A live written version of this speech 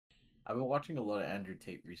I've been watching a lot of Andrew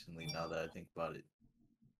Tate recently. Now that I think about it,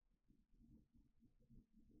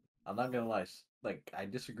 I'm not gonna lie. Like I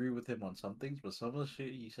disagree with him on some things, but some of the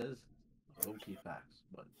shit he says, low key facts.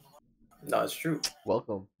 But No, it's true.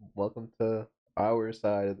 Welcome to our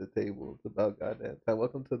side of the table. It's about goddamn time.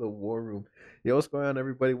 Welcome to the war room. Yo, what's going on,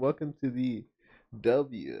 everybody? Welcome to the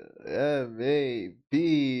WMAP,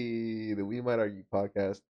 the We Might Argue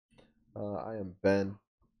podcast. I am Ben.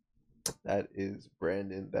 That is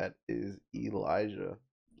Brandon. That is Elijah.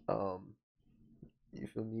 You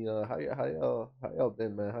feel me? How y'all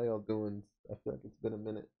been, man? How y'all doing? I feel like it's been a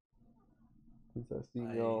minute since I've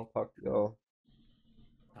seen y'all, talk to y'all.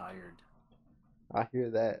 tired. I hear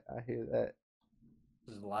that.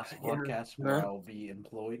 This is the last podcast where I'll be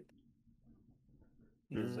employed.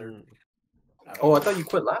 Yes, sir. Oh, I thought you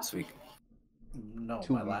quit last week. No,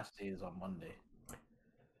 my last day is on Monday.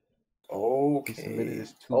 He submitted Okay.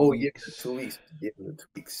 his 2 weeks. Yeah, 2 weeks. Give him 2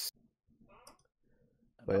 weeks.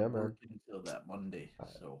 But yeah, man. Working until that Monday.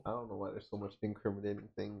 So I don't know why there's so much incriminating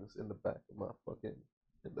things in the back of my fucking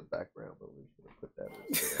in the background, but we're just gonna put that in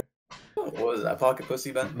there. What was that? Pocket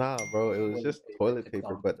pussy, Ben? Nah, bro, it was just toilet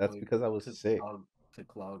paper, but that's because I was sick. To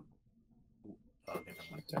clog. Okay,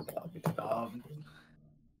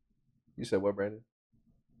 You said what, Brandon?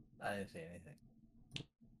 I didn't say anything.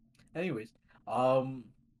 Anyways,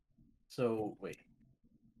 so wait.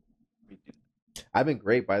 I've been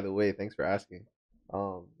great, by the way. Thanks for asking.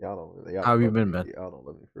 Y'all don't really. How have you been, man? Y'all don't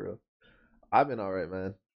love me for real. I've been all right,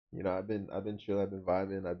 man. You know, I've been chill. I've been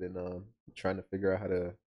vibing. I've been trying to figure out how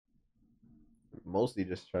to. Mostly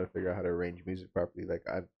just trying to figure out how to arrange music properly. Like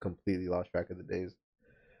I've completely lost track of the days.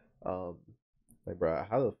 Like, bro,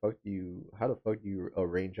 how the fuck do you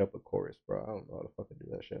arrange up a chorus, bro? I don't know how to fucking do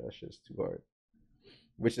that shit. That shit's too hard.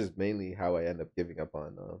 Which is mainly how I end up giving up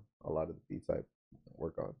on a lot of the beats I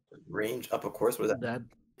work on. Range up a chorus? What is that?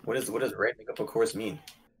 What does ranging up a chorus mean?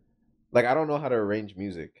 Like, I don't know how to arrange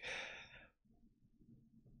music.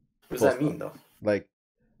 What does that mean, though? Like,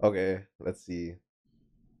 okay, let's see.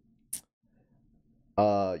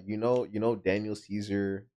 You know Daniel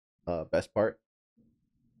Caesar, best part.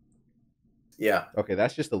 Yeah. Okay,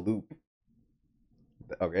 that's just a loop.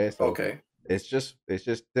 Okay, so okay, it's just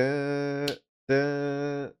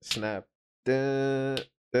snap,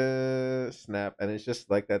 snap, and it's just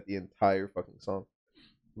like that the entire fucking song.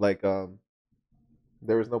 Like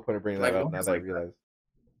there was no point of bringing that up now that I realized.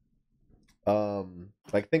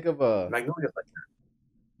 Like think of Magnolia's like that.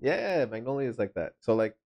 Yeah, Magnolia is like that. So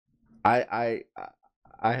like I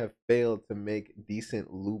have failed to make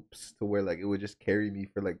decent loops to where like it would just carry me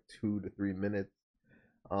for like 2 to 3 minutes.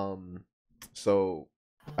 So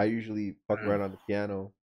I usually fuck around on the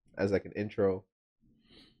piano as like an intro,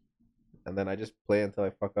 and then I just play until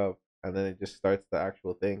I fuck up, and then it just starts the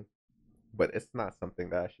actual thing. But it's not something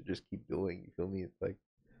that I should just keep doing. You feel me? It's like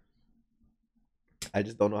I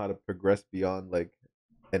just don't know how to progress beyond like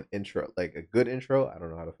an intro, like a good intro. I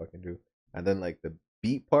don't know how to fucking do. And then like the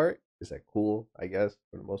beat part is like cool, I guess,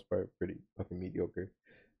 for the most part, pretty fucking mediocre, in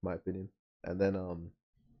my opinion. And then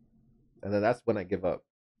that's when I give up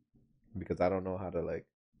because I don't know how to like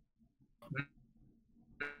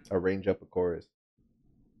arrange up a chorus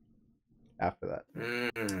after that.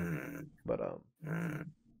 But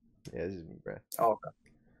yeah, it's just me, bro. Oh, okay.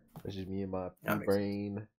 It's just me and my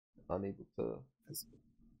brain unable to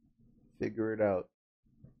figure it out.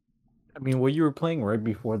 I mean, what you were playing right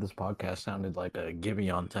before this podcast sounded like a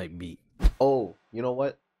Giveon type beat. Oh, you know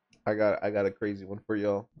what? I got a crazy one for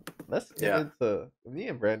y'all. Let's get into me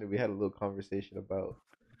and Brandon. We had a little conversation about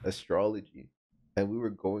astrology, and we were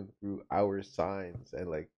going through our signs, and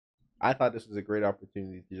like I thought this was a great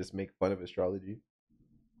opportunity to just make fun of astrology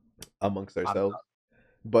amongst ourselves.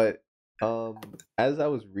 But as I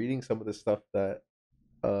was reading some of the stuff that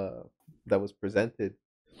was presented,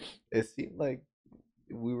 it seemed like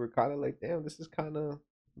we were kind of like, damn, this is kind of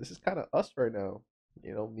us right now.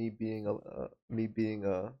 You know, me being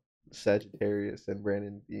a Sagittarius and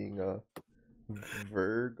Brandon being a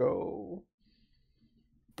Virgo.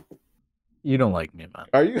 You don't like me, man.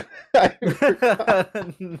 Are you? I forgot.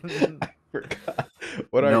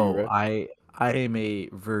 What are you? No, I am a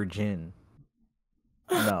virgin.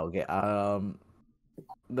 No, okay. I'm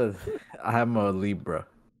a Libra.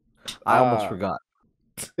 I almost forgot.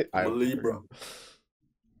 I'm a Libra.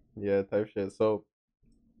 Yeah, type shit. So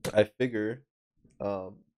I figure,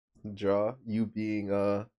 Draw, you being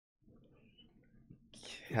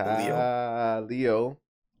Leo.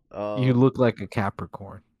 You look like a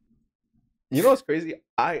Capricorn. You know what's crazy?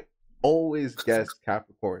 I always guess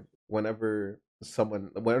Capricorn whenever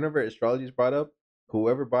astrology is brought up.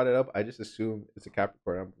 Whoever brought it up, I just assume it's a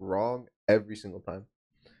Capricorn. I'm wrong every single time.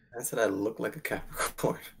 I said I look like a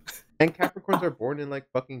Capricorn. And Capricorns are born in like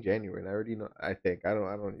fucking January. And I already know. I think I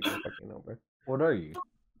don't even fucking know, bro. What are you?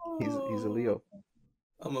 He's a Leo.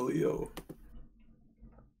 I'm a Leo.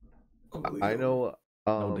 I know.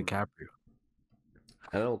 No, DiCaprio.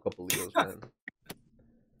 I know a couple Leos, man.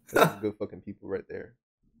 There's some good fucking people right there.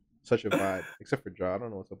 Such a vibe, except for Ja. I don't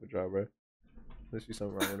know what's up with Ja, bro. There's be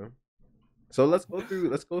something wrong with him. So let's go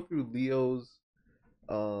through Leo's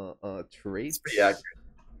traits.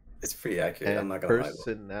 It's pretty accurate. I'm And not gonna lie.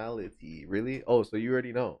 personality. Really? Oh, so you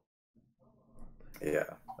already know. Yeah.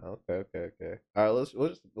 Okay. All right,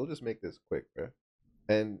 we'll just make this quick, bro.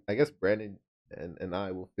 And I guess Brandon and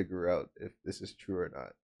I will figure out if this is true or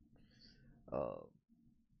not.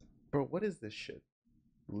 Bro, what is this shit?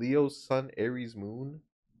 Leo Sun, Aries Moon.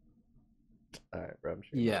 All right, bro. I'm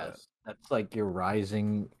sure. Yes, that's like your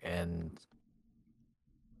rising, and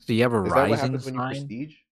so you have a Is that what rising happens when you sign.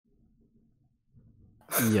 prestige?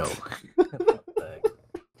 Yo,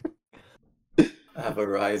 I have a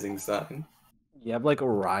rising sign. you have like a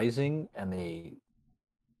rising and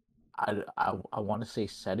I want to say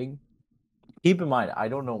setting. Keep in mind, I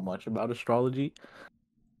don't know much about astrology.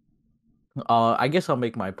 I guess I'll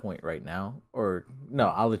make my point right now, or no,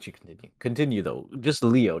 I'll let you continue. Continue though. Just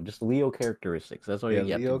Leo characteristics. That's all Yeah,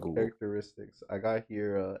 you have to Leo Google. characteristics. I got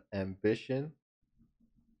here ambition.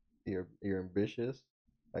 You're ambitious.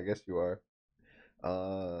 I guess you are.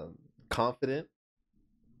 Confident.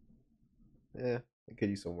 Yeah, it could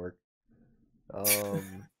use some work.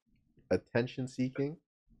 Attention seeking.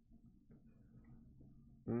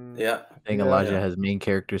 Yeah. I think Elijah has main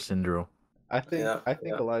character syndrome. I think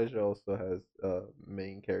Elijah also has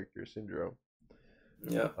main character syndrome.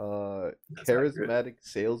 Yeah. Charismatic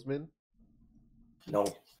salesman. No.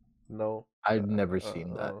 I've never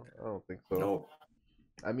seen that. I don't think so. No.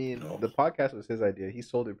 I mean, the podcast was his idea. He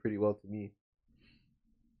sold it pretty well to me.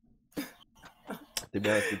 To be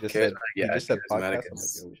honest, he just said podcast. I'm like,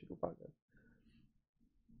 yo, we should do podcast.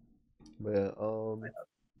 But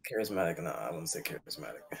charismatic. No, I wouldn't say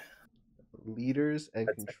charismatic. Leaders and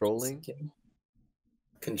controlling.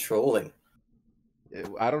 Controlling.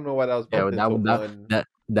 I don't know why that was.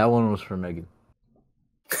 That one was for Megan.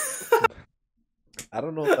 I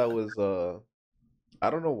don't know if that was. I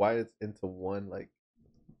don't know why it's into one like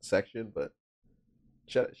section, but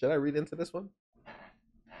should I read into this one?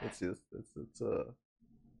 Let's see. It's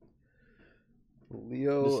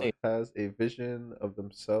Leo has a vision of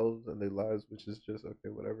themselves and their lives, which is just okay,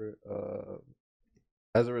 whatever.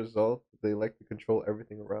 As a result, they like to control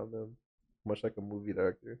everything around them, much like a movie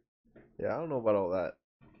director. Yeah, I don't know about all that.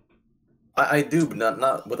 I do, but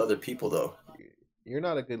not with other people though. You're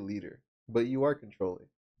not a good leader, but you are controlling.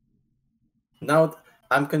 Now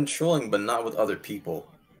I'm controlling, but not with other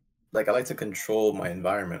people. Like I like to control my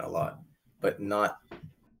environment a lot, but not.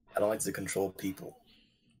 I don't like to control people.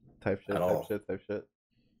 Type shit.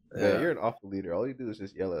 Yeah, you're an awful leader. All you do is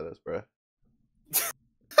just yell at us, bro.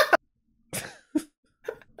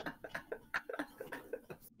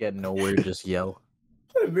 Get nowhere, just yell.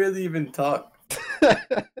 I barely even talk.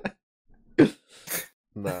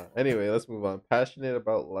 Nah. Anyway, let's move on. Passionate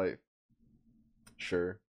about life.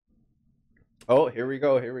 Sure. Oh, here we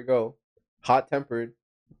go. Hot tempered.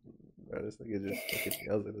 This nigga just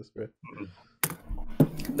yells at us, bro.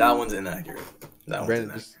 That one's inaccurate.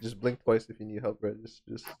 Brandon, just blink twice if you need help, bro. Just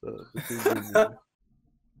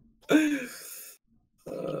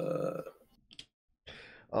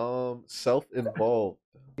self-involved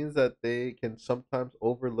means that they can sometimes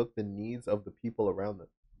overlook the needs of the people around them.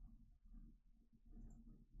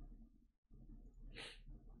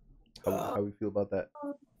 How we feel about that?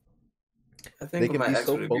 I think they can be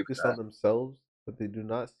so focused on themselves that they do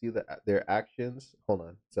not see their actions. Hold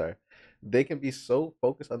on, sorry. They can be so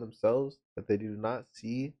focused on themselves that they do not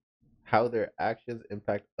see how their actions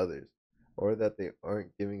impact others, or that they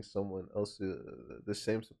aren't giving someone else the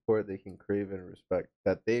same support they can crave and respect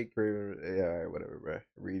that they crave. Yeah, whatever, bro.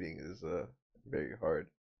 Reading is very hard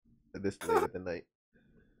this late at the night.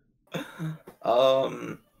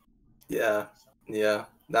 Yeah,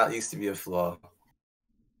 that used to be a flaw.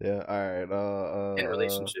 Yeah, all right. In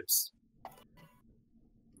relationships.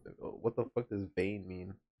 What the fuck does vain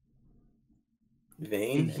mean?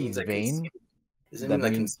 Vain? He's like vain? Does it mean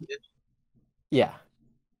like conceited? Yeah.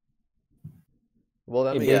 Well,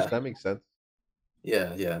 that makes sense.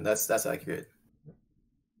 Yeah, that's accurate.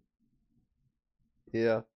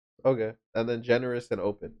 Yeah. Okay. And then generous and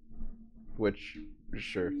open, which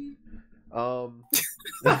sure.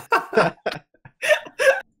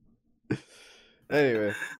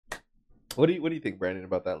 Anyway, what do you think, Brandon,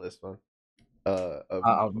 about that list, man?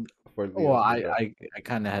 Well, I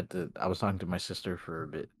kind of had to. I was talking to my sister for a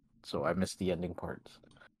bit, so I missed the ending parts.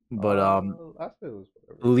 But last bit was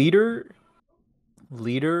whatever.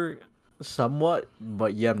 leader, somewhat,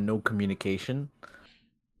 but you have no communication.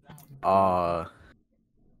 Like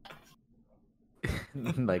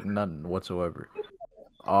none whatsoever.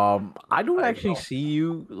 I don't actually see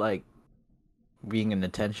you like being an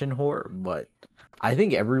attention whore, but I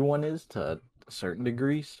think everyone is to a certain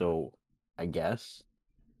degree, so I guess.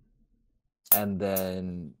 And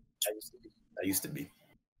then I used to be.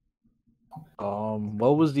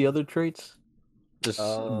 what was the other traits? Just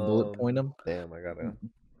bullet point them. Damn, I gotta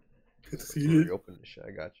Conceited. reopen the shit.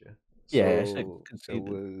 I got you. Yeah, So it conceded.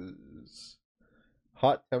 was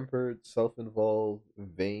hot-tempered, self-involved,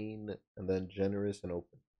 vain, and then generous and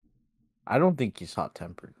open. I don't think he's hot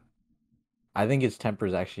tempered. I think his temper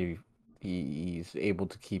is actually he's able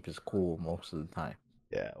to keep his cool most of the time.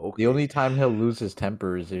 Yeah, okay. The only time he'll lose his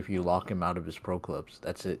temper is if you lock him out of his pro clubs.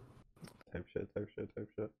 That's it. Type shit.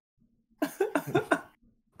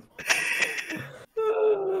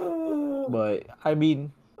 But I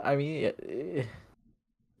mean, I've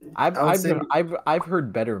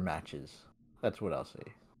heard better matches. That's what I'll say.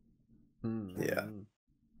 Yeah.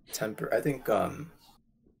 Temper. I think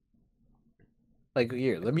Like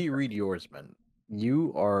here, let me read yours, man.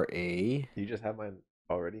 You are a. You just have mine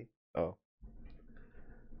already. Oh.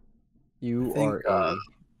 You I think, are a.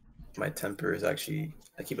 my temper is actually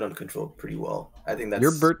I keep it under control pretty well. I think that's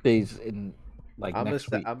Your birthday's in like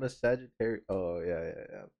next week. I'm a Sagittarius. Oh yeah.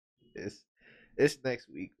 It's next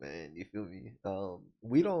week, man. You feel me?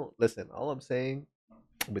 We don't listen. All I'm saying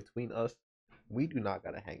between us, we do not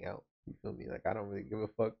gotta hang out. You feel me? Like I don't really give a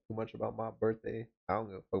fuck too much about my birthday. I don't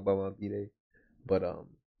give a fuck about my b-day. But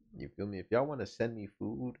you feel me? If y'all want to send me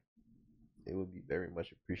food, it would be very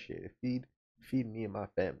much appreciated. Feed me and my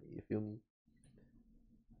family. You feel me?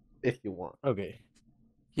 If you want. Okay.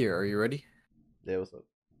 Here, are you ready? Yeah, what's up?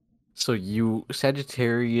 So you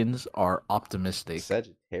Sagittarians are optimistic.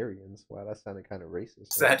 Sagittarians? Wow, that sounded kind of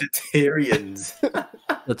racist. Sagittarians.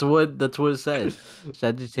 That's what it says.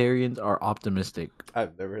 Sagittarians are optimistic.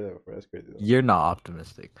 I've never heard that before. That's crazy. Though. You're not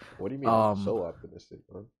optimistic. What do you mean? I'm so optimistic,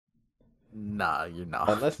 man. Nah, you're not.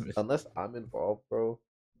 Unless I'm involved, bro.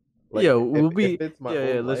 Like, yeah, if it's my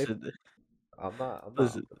own life, listen. I'm not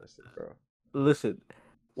optimistic, bro. Listen,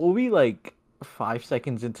 we'll be like 5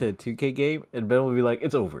 seconds into a 2K game, and Ben will be like,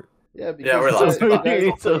 "It's over." Yeah, because we're lost.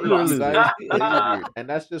 And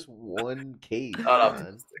that's just one case, Not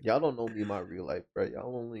man. Y'all don't know me in my real life, bro.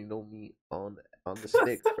 Y'all only know me on the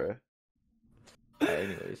sticks, bro.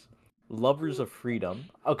 Anyways, lovers of freedom.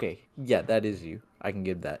 Okay, yeah, that is you. I can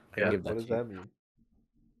give that. I can give that. What does that mean?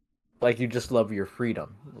 Like you just love your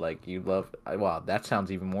freedom. Like you love. Wow, that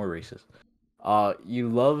sounds even more racist. You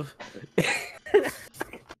love.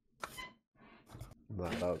 Nah,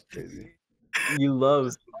 that was crazy. You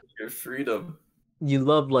love your freedom. You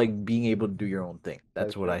love like being able to do your own thing.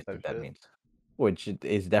 That's what I think that means. Which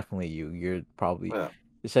is definitely you. You're probably. Yeah.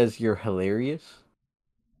 It says you're hilarious.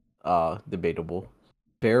 Debatable.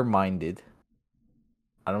 Fair-minded.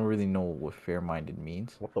 I don't really know what fair-minded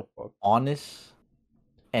means. What the fuck? Honest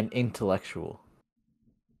and intellectual.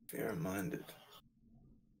 Fair-minded.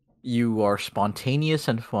 You are spontaneous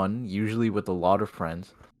and fun, usually with a lot of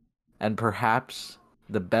friends, and perhaps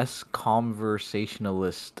the best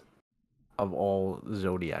conversationalist of all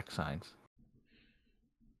zodiac signs.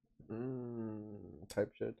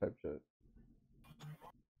 Type shit.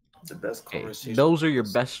 The best conversation. Those are your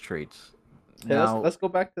best traits. Hey, now, let's go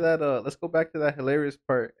back to that. Let's go back to that hilarious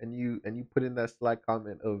part, and you put in that Slack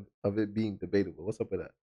comment of it being debatable. What's up with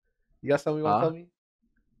that? You got something you want to tell me?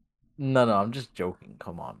 No, I'm just joking.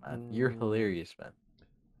 Come on, man. You're hilarious, man.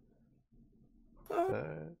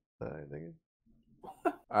 Alright, nigga.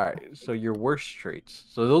 All right. So your worst traits.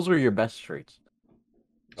 So those were your best traits.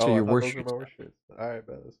 So your worst traits. All right,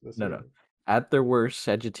 bro. Let's no. At their worst,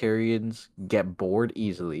 Sagittarians get bored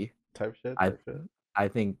easily. Type shit. I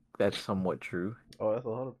think that's somewhat true. Oh, that's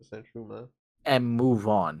 100% true, man. And move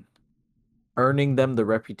on, earning them the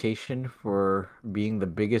reputation for being the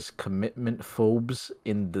biggest commitment phobes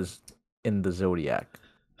in the zodiac.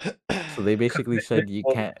 So they basically said you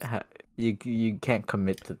can't you can't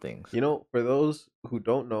commit to things. You know, for those who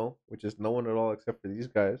don't know, which is no one at all except for these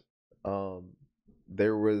guys,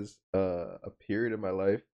 there was a period in my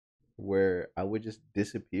life where I would just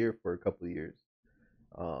disappear for a couple of years,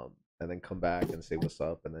 and then come back and say what's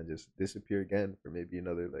up, and then just disappear again for maybe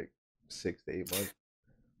another like 6 to 8 months.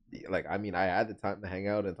 Like, I mean, I had the time to hang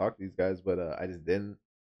out and talk to these guys, but I just didn't.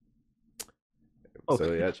 Okay.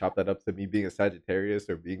 So yeah, chop that up to me being a Sagittarius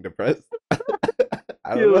or being depressed.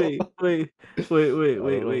 I don't know. Wait.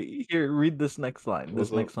 Here, read this next line.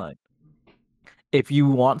 Next line. If you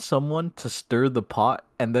want someone to stir the pot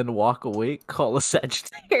and then walk away, call a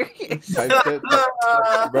Sagittarius. Type shit,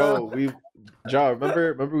 bro.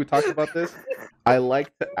 Remember we talked about this. I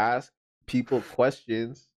like to ask people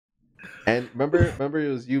questions, and remember it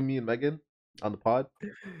was you, me, and Megan on the pod,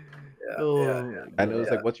 and it was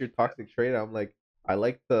like, "What's your toxic trait?" I'm like, I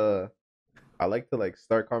like to like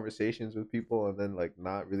start conversations with people and then like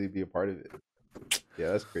not really be a part of it.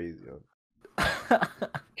 Yeah, that's crazy. That's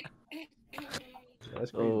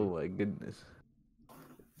crazy. Oh my goodness.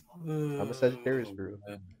 I'm a Sagittarius for real.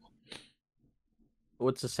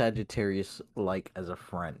 What's a Sagittarius like as a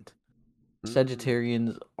friend? Mm.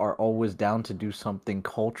 Sagittarians are always down to do something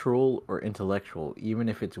cultural or intellectual, even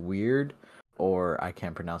if it's weird or I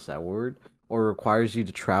can't pronounce that word, or requires you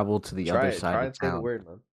to travel to the other side Try of and say the town. word,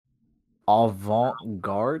 man.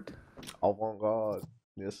 Avant-garde? Avant-garde.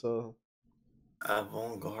 Yes, sir.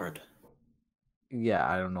 Avant-garde. Yeah,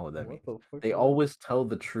 I don't know what that means. The fuck They is that? always tell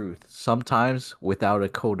the truth, sometimes without a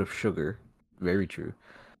coat of sugar. Very true.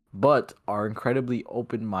 But are incredibly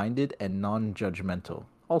open-minded and non-judgmental.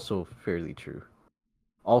 Also fairly true.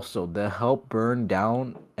 Also, they'll help burn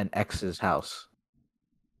down an ex's house.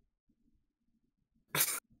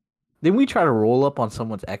 Didn't we try to roll up on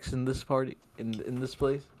someone's ex in this party? In this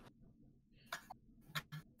place?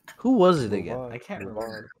 Who was it Move again? on, I can't move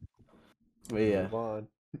remember. on, But yeah. Move on.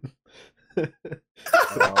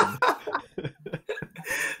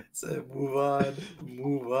 So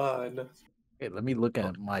move on. Okay, let me look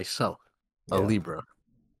at myself, a Yeah. Libra,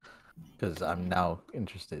 because I'm now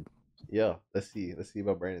interested. Yeah, let's see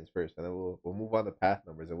about Brandon's first, and then we'll move on to path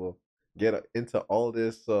numbers, and we'll get into all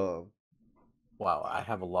this. Wow, I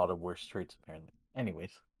have a lot of worse traits apparently.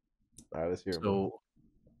 Anyways, All right, let's hear it. so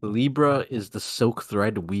Libra is the silk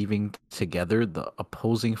thread weaving together the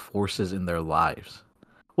opposing forces in their lives.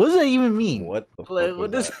 What does that even mean? What the Like, fuck what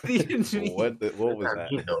was does that? it even mean? What was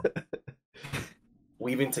that mean, that?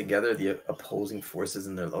 Weaving together the opposing forces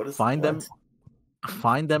in their lotus. Find them What?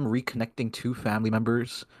 reconnecting two family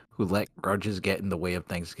members who let grudges get in the way of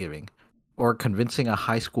Thanksgiving, or convincing a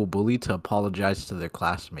high school bully to apologize to their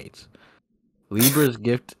classmates. Libra's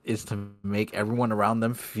gift is to make everyone around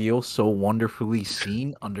them feel so wonderfully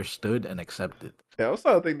seen, understood, and accepted. Yeah, I'm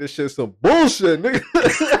starting to think this shit's some bullshit, nigga.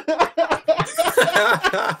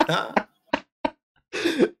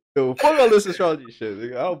 Yo, fuck all this astrology shit,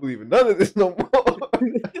 nigga. I don't believe in none of this no more.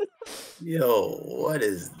 Yo, what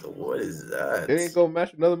is that? It ain't gonna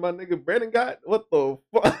match another my nigga Brandon got. What the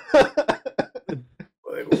fuck?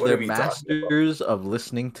 Like, what They're are we talking about? masters of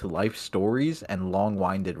listening to life stories and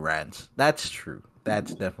long-winded rants. That's true.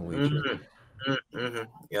 That's definitely true.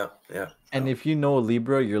 Yeah. And if you know a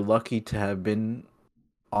Libra, you're lucky to have been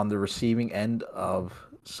on the receiving end of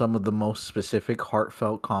some of the most specific,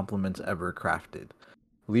 heartfelt compliments ever crafted.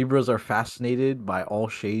 Libras are fascinated by all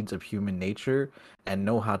shades of human nature and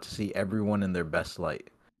know how to see everyone in their best light.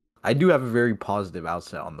 I do have a very positive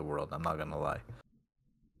outset on the world, I'm not gonna lie.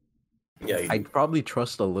 Yeah, you I do. probably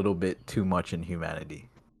trust a little bit too much in humanity.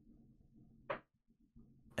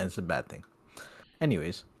 And it's a bad thing.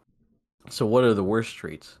 Anyways, so what are the worst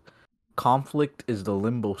traits? Conflict is the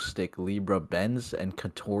limbo stick Libra bends and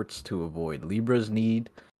contorts to avoid. Libras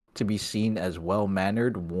need to be seen as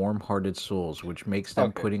well-mannered, warm-hearted souls, which makes them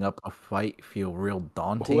Okay. putting up a fight feel real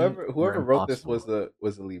daunting. Whoever or wrote this impossible.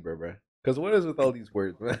 was a Libra, bro. Because what is with all these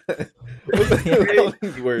words, man? What's with all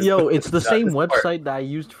these words? Yo, it's the same this part. website that I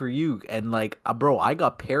used for you, and like, bro, I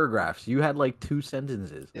got paragraphs. You had like 2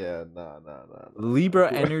 sentences. Yeah, nah.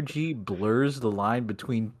 Libra energy blurs the line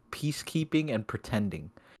between peacekeeping and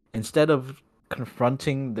pretending. Instead of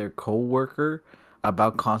confronting their co-worker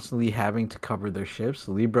about constantly having to cover their shifts,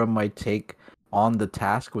 Libra might take on the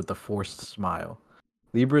task with a forced smile.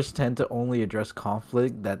 Libras tend to only address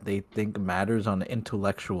conflict that they think matters on an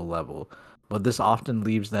intellectual level, but this often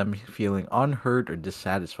leaves them feeling unheard or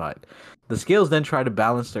dissatisfied. The scales then try to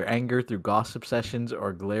balance their anger through gossip sessions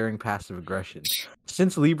or glaring passive aggression.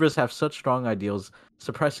 Since Libras have such strong ideals,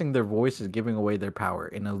 suppressing their voice is giving away their power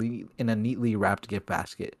in a neatly wrapped gift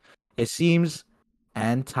basket. It seems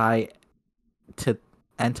anti-ethical,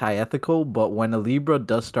 but when a Libra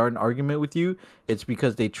does start an argument with you, it's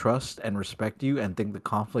because they trust and respect you and think the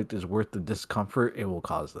conflict is worth the discomfort it will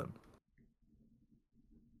cause them.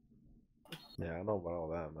 Yeah, I know about all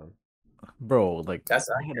that, man. Bro, like, That's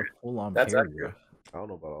I had a full-on That's paragraph. I don't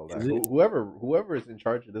know about all Is that. it- Whoever is in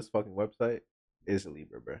charge of this fucking website is a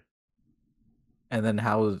Libra, bro. And then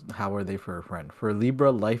how are they for a friend? For a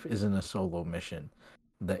Libra, life isn't a solo mission.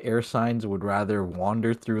 The air signs would rather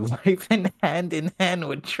wander through life in hand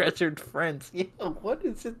with treasured friends. Yo, what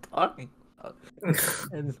is it talking about?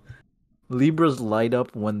 And Libras light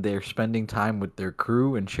up when they're spending time with their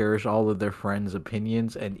crew and cherish all of their friends'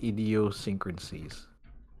 opinions and idiosyncrasies.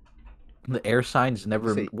 The air signs You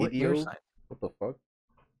never. say What air idio? sign? What the fuck?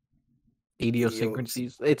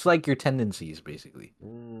 Idiosyncrasies. It's like your tendencies, basically.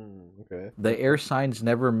 Okay. The air signs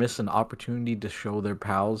never miss an opportunity to show their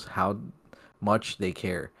pals how much they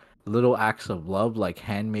care. Little acts of love, like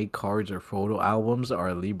handmade cards or photo albums, are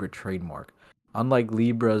a Libra trademark. Unlike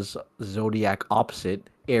Libra's zodiac opposite,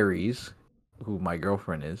 Aries, who my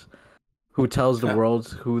girlfriend is, who tells the world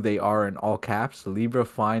who they are in all caps, Libra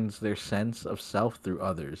finds their sense of self through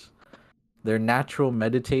others. They're natural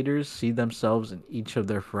meditators, see themselves in each of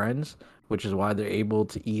their friends, which is why they're able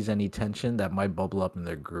to ease any tension that might bubble up in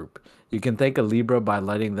their group. You can thank a Libra by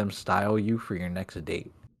letting them style you for your next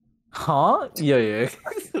date. Huh? Yeah, yeah.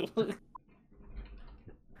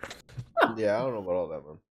 Yeah, I don't know about all that,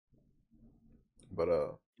 man. But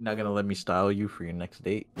You're not gonna let me style you for your next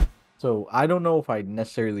date. So I don't know if I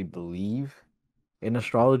necessarily believe in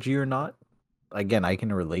astrology or not. Again, I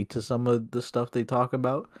can relate to some of the stuff they talk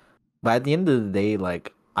about. But at the end of the day,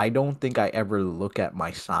 like, I don't think I ever look at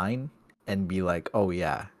my sign and be like, oh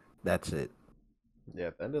yeah, that's it. yeah,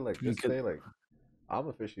 at the end of like this day, like I'm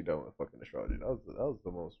officially done with fucking astrology. That was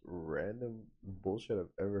the most random bullshit I've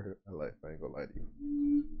ever heard in my life. I ain't gonna lie to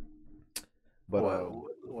you. But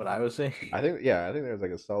what I was saying. I think there's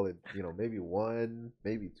like a solid, maybe one,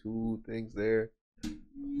 maybe two things there,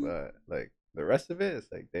 but like the rest of it, it's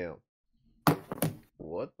like, damn,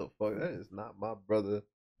 what the fuck? That is not my brother.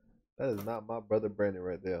 That is not my brother Brandon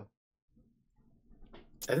right there.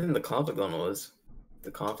 I think the conflict one was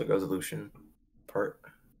the conflict resolution part.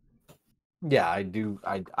 Yeah, I do.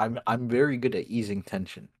 I'm very good at easing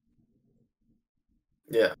tension.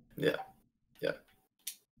 Yeah.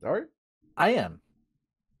 All right. I am.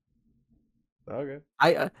 Okay.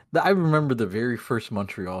 I remember the very first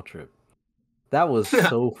Montreal trip. That was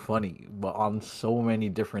so funny, but on so many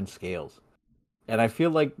different scales. And I feel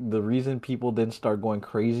like the reason people didn't start going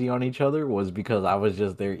crazy on each other was because I was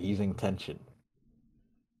just there easing tension.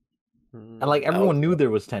 And like everyone knew there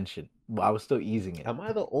was tension, but I was still easing it. Am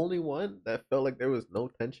I the only one that felt like there was no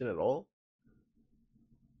tension at all?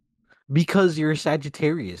 Because you're a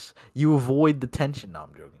Sagittarius, you avoid the tension. No,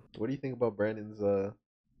 I'm joking. What do you think about Brandon's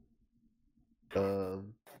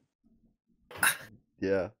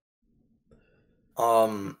yeah.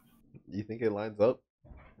 You think it lines up?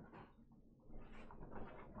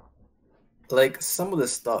 Like some of the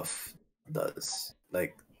stuff does.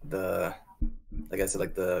 Like I said,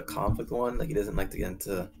 like the conflict one, like he doesn't like to get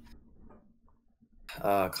into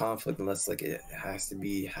conflict unless like it has to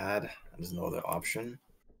be had. There's no other option.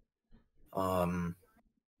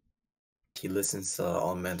 He listens to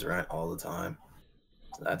all men's rant all the time.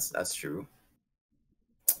 So that's true.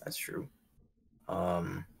 That's true.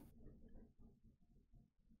 What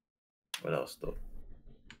else though?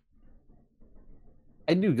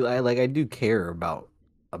 I do care about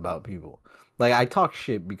people. Like I talk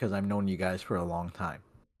shit because I've known you guys for a long time.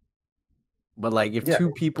 But like if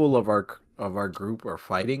two people of our group are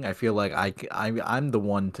fighting, I feel like I'm the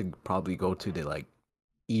one to probably go to like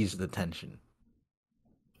ease the tension.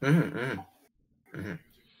 So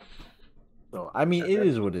I mean, it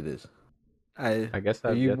is what it is. I guess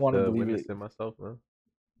I've you yet want to to believe witness it it myself, man.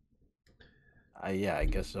 Yeah, I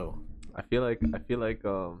guess so. I feel like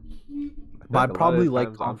But I probably like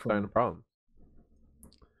I'm starting a problem.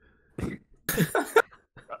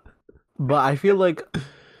 But I feel like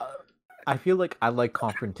I like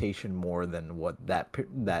confrontation more than what that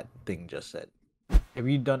thing just said. Have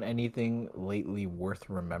you done anything lately worth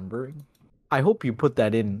remembering? I hope you put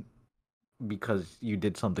that in because you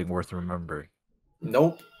did something worth remembering.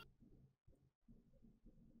 Nope.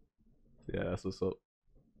 Yeah, that's what's up.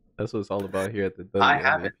 That's what it's all about here at the WMAP. I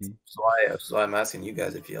haven't. So I'm asking you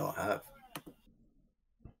guys if y'all have.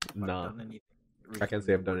 Nah, I can't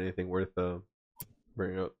say I've done anything worth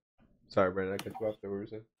bringing up. Sorry, Brandon, I cut you off there. What were you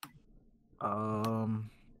saying?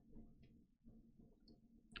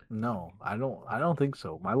 No, I don't think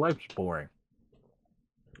so. My life's boring.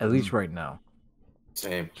 At least right now.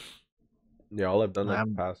 Same. Yeah, all I've done like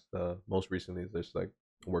the past most recently is just like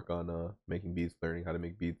work on making beats, learning how to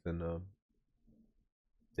make beats, and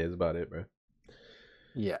that's about it, bro.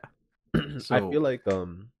 Yeah. So, I feel like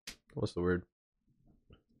what's the word?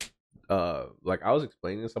 Like I was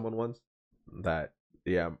explaining to someone once that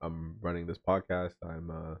I'm running this podcast.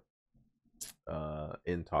 I'm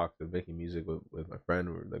in talks of making music with my friend.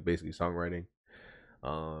 We're like basically songwriting,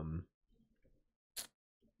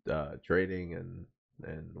 trading and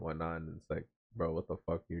whatnot. And it's like, bro, what the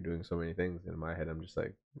fuck? You're doing so many things. In my head, I'm just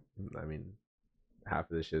like, I mean, half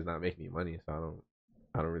of this shit is not making me money, so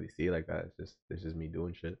I don't really see it like that. It's just me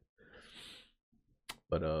doing shit.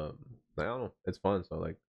 But I don't know. It's fun. So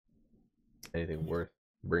like anything worth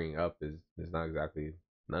bringing up is not exactly,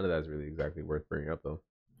 none of that's really exactly worth bringing up though.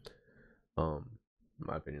 In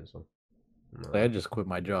my opinion. So I just quit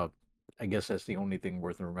my job. I guess that's the only thing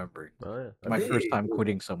worth remembering. oh yeah, My first time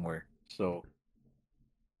quitting somewhere, so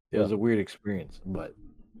it was a weird experience, but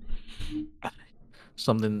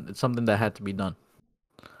something that had to be done.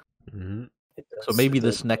 Mm-hmm. So maybe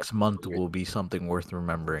this next month will be something worth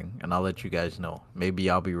remembering, and I'll let you guys know. Maybe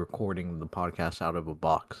I'll be recording the podcast out of a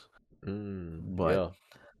box. But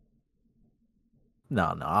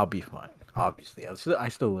no, I'll be fine. Obviously, I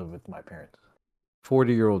still live with my parents.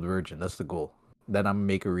 40-year-old virgin. That's the goal. Then I'm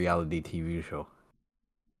make a reality TV show.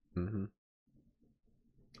 Mm-hmm.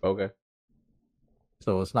 Okay.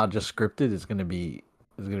 So it's not just scripted. It's gonna be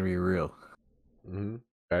real. Mm-hmm.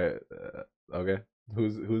 Okay.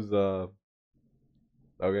 Who's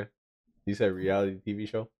okay. You said reality TV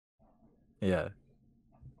show? Yeah.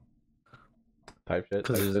 Type shit.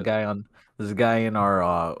 Because there's a guy in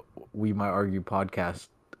our We Might Argue podcast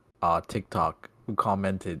TikTok who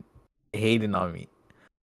commented hating on me.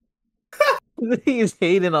 He's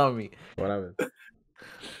hating on me. What happened?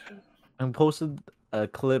 And posted a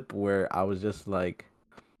clip where I was just like,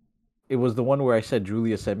 it was the one where I said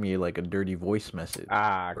Julia sent me like a dirty voice message.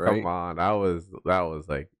 Right? Come on. That was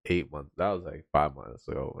like 8 months. That was like 5 months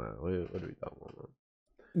ago, man. What are we talking about,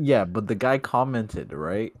 man? Yeah, but the guy commented,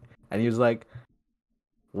 right? And he was like,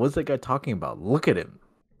 what's that guy talking about? Look at him.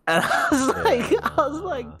 And I was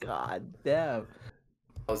like, God damn.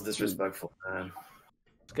 That was disrespectful, man.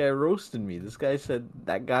 This guy roasted me. This guy said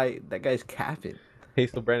that guy's capping. Hey,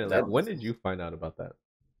 so Brandon, like, when did you find out about that?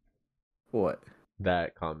 What?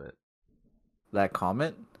 That comment. That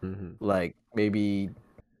comment? Mm-hmm. Like maybe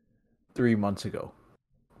 3 months ago,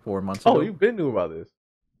 4 months ago. Oh, you've been knew about this.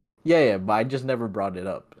 Yeah, but I just never brought it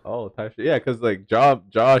up. Oh, type shit. Yeah, because like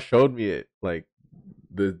Josh showed me it like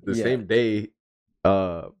the same day,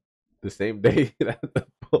 the same day that the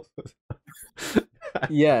post was.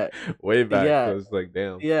 Yeah, way back. Yeah, so it's like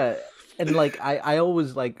damn. Yeah, and like I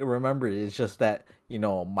always like remember it. It's just that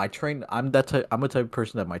my train. I'm a type of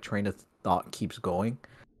person that my train of thought keeps going.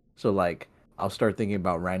 So like I'll start thinking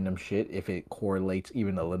about random shit if it correlates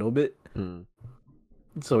even a little bit.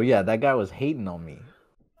 So yeah, that guy was hating on me.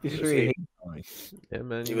 He's hating on me. Yeah,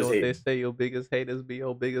 man. You know what they say? Your biggest haters be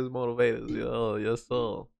your biggest motivators. Yes,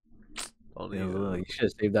 sir. You should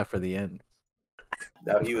have saved that for the end.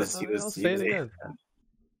 That he was again.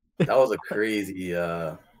 That was a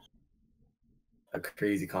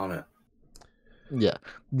crazy comment. Yeah.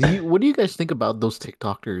 What do you guys think about those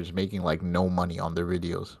TikTokers making like no money on their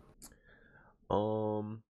videos?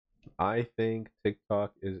 I think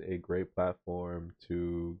TikTok is a great platform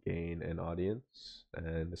to gain an audience,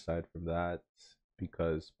 and aside from that,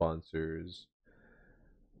 because sponsors,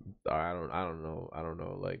 I don't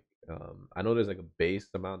know. Like, I know there's like a base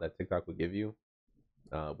amount that TikTok will give you,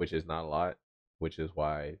 which is not a lot, which is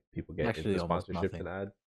why people get into sponsorships and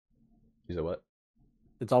ads. You said what?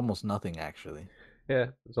 It's almost nothing, actually. Yeah,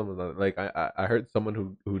 it's almost nothing. Like I heard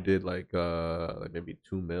someone who did like maybe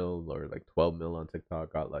 2 mil or like 12 mil on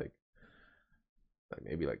TikTok got like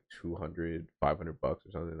maybe like 200, $500 or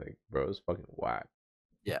something. Like, bro, it's fucking whack.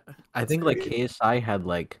 Yeah, I think like KSI had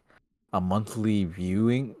like a monthly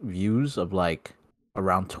views of like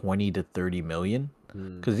around 20 to 30 million,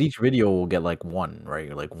 because each video will get like one,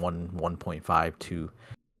 right? Like 1.5, 2,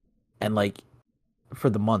 and like for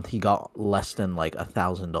the month he got less than like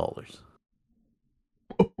 $1,000.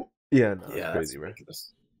 Yeah, no, that's crazy, right?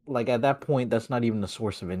 Like at that point, that's not even a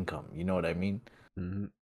source of income. You know what I mean?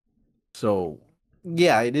 So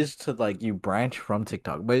yeah, it is to like you branch from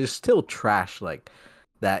TikTok, but it's still trash. Like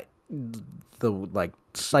that, the like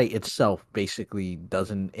site itself basically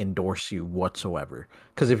doesn't endorse you whatsoever.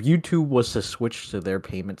 Because if YouTube was to switch to their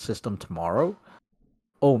payment system tomorrow,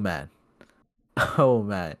 oh man,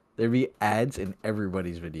 there'd be ads in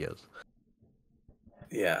everybody's videos.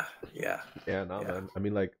 Yeah, man. I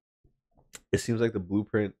mean, like, it seems like the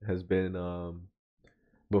blueprint has been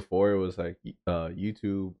before it was like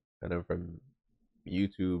YouTube, and then from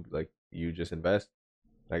YouTube, like, you just invest,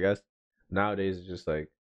 I guess. Nowadays it's just like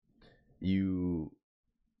you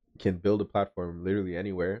can build a platform literally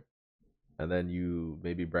anywhere, and then you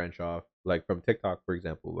maybe branch off, like from TikTok, for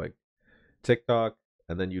example, like TikTok,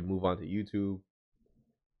 and then you'd move on to YouTube,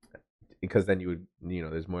 because then you would,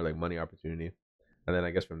 there's more like money opportunity. And then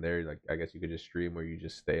I guess from there, like, I guess you could just stream, or you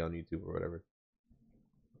just stay on YouTube or whatever.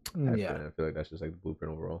 I feel like that's just like the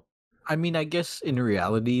blueprint overall. I mean, I guess in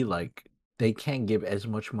reality, like, they can't give as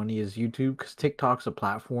much money as YouTube, because TikTok's a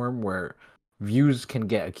platform where views can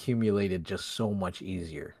get accumulated just so much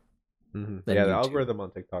easier than Yeah, the YouTube. algorithm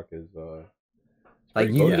on TikTok is like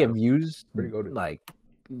you can get views pretty goated. like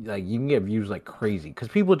you can get views like crazy because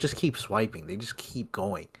people just keep swiping. They just keep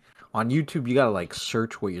going. On YouTube, you gotta like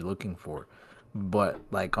search what you're looking for, but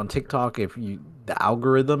like on TikTok, if you the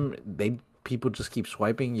algorithm people just keep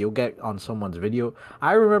swiping, you'll get on someone's video.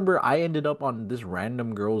 I remember I ended up on this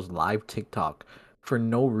random girl's live TikTok for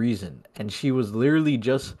no reason, and she was literally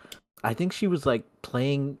just I think she was like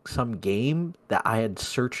playing some game that I had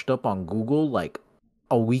searched up on Google like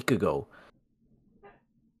a week ago.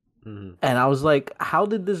 And I was like, how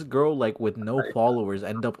did this girl like with no followers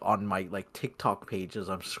end up on my like TikTok page as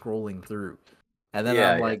I'm scrolling through? And then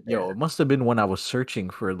I'm like, yo, it must have been when I was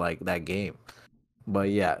searching for like that game.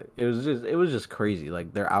 But yeah, it was just crazy.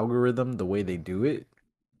 Like their algorithm, the way they do it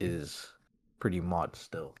is pretty mod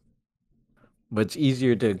still. But it's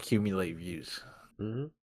easier to accumulate views.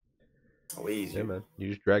 Way easier. Yeah, man. You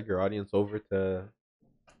just drag your audience over to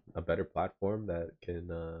a better platform that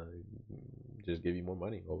can just give you more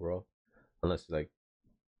money overall, unless you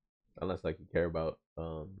care about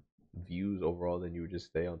views overall, then you would just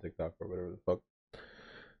stay on TikTok or whatever the fuck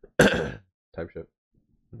type shit,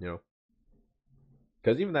 you know.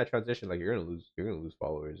 Because even that transition, like you're gonna lose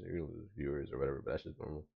followers, you're gonna lose viewers or whatever, but that's just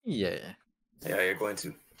normal. Yeah, you're going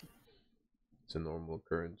to. It's a normal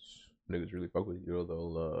occurrence. Niggas really fuck with you,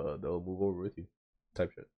 they'll move over with you,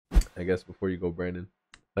 type shit. I guess before you go, Brandon,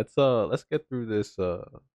 let's get through this.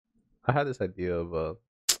 I had this idea of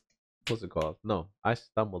what's it called? No, I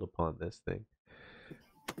stumbled upon this thing.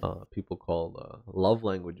 People call love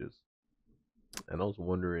languages, and I was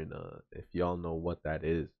wondering if y'all know what that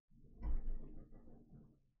is.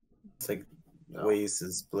 It's like ways to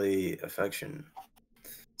display affection.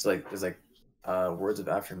 It's like there's like words of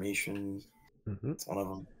affirmation. It's one of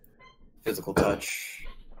them. Physical touch.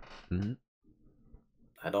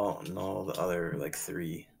 I don't know the other like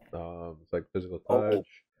three. It's like physical touch,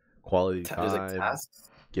 quality time, like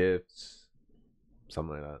gifts,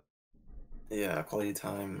 something like that. Yeah, quality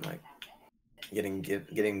time, like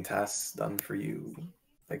getting tasks done for you,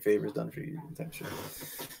 like favors done for you, type shit.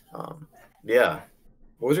 Yeah.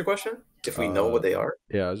 What was your question? If we know what they are?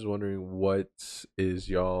 Yeah, I was just wondering, what is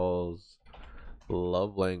y'all's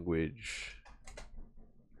love language?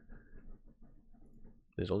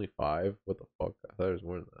 There's only 5. What the fuck? I thought there was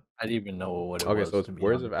more than that. I didn't even know what it was. Okay, so it's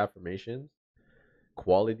words of affirmation,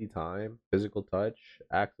 quality time, physical touch,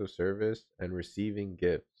 acts of service, and receiving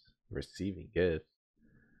gifts. Receiving gifts.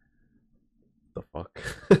 The fuck?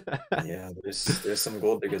 Yeah, there's some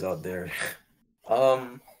gold diggers out there.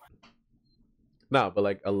 No, but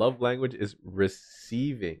like a love language is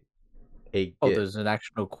receiving a gift. Oh, there's an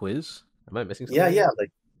actual quiz? Am I missing something? Yeah,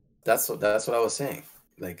 like that's what I was saying.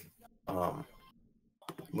 Like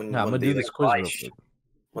when I'm gonna do this quiz real quick.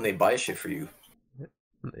 When they buy shit for you.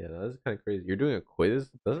 Yeah, that's kind of crazy. You're doing a quiz?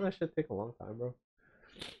 Doesn't that shit take a long time, bro?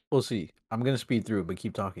 We'll see. I'm gonna speed through it, but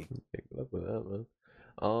keep talking. Okay, good luck with that, man.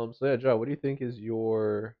 So yeah, Joe, what do you think is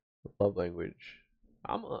your love language?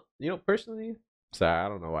 I'm personally, sorry, I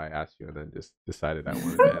don't know why I asked you and then just decided I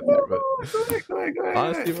wanted to answer, but go ahead.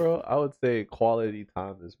 Honestly, bro, I would say quality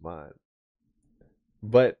time is mine.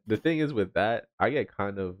 But the thing is with that, I get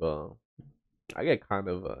kind of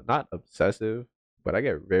not obsessive, but I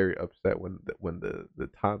get very upset when the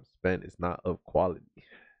time spent is not of quality.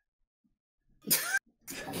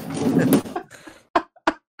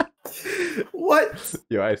 What?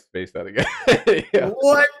 Yo, I spaced that again. Yo.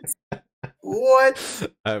 What?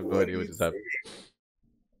 I have no idea what just happened.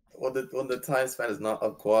 When the time span is not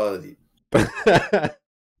of quality.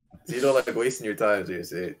 So you don't like wasting your time, so you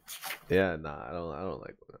say. Yeah, nah, I don't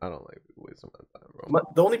like wasting my time, bro.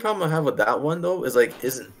 But the only problem I have with that one though is like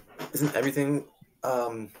isn't everything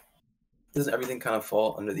doesn't everything kind of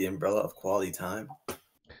fall under the umbrella of quality time?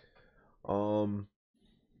 Like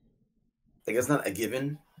it's not a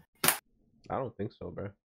given. I don't think so, bro.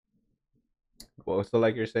 Well, so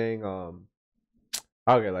like you're saying,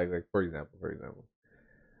 okay, like for example,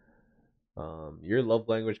 your love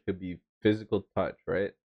language could be physical touch,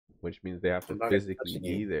 right? Which means they have to physically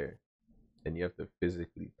be there, and you have to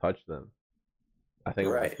physically touch them. I think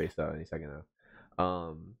I'm gonna space out any second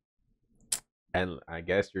now. And I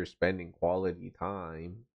guess you're spending quality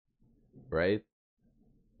time, right?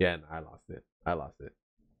 Yeah, no, I lost it.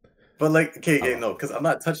 But like, okay, no, because I'm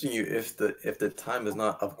not touching you if the time is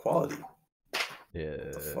not of quality. Yeah.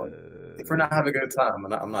 If we're not having a good time,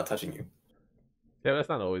 I'm not touching you. Yeah, that's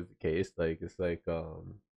not always the case. Like it's like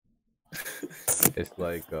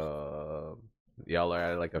y'all are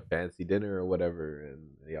at like a fancy dinner or whatever, and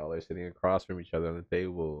y'all are sitting across from each other on the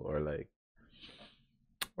table, or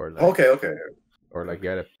or like Okay. or like you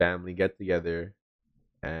had a family get together,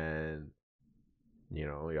 and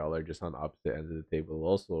y'all are just on opposite ends of the table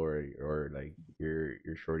also, or like your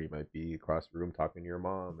shorty might be across the room talking to your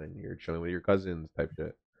mom, and you're chilling with your cousins type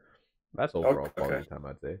shit. That's overall quality time,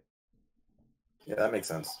 I'd say. Yeah, that makes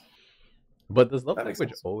sense. But does love That makes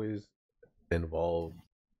language sense. always involve?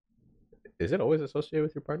 Is it always associated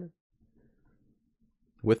with your partner?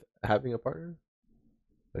 With having a partner?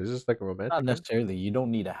 Is this like a romantic Not thing? necessarily. You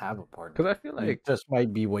don't need to have a partner. Because I feel It like just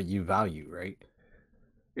might be what you value, right?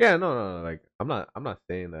 yeah, no. Like I'm not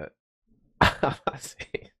saying that. I'm not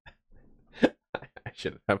saying I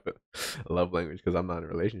shouldn't have a love language because I'm not in a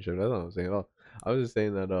relationship. That's not what I'm saying at all. I was just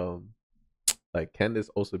saying that like can this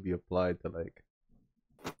also be applied to like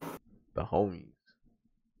the homies?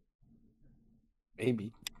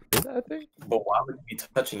 Maybe. Is that a thing? But why would you be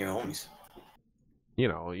touching your homies? You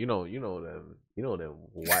know them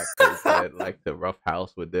white folks that like to rough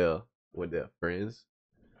house with their friends.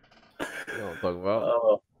 You know what I'm talking about?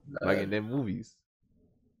 Oh, Like in them movies.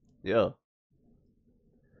 Yeah.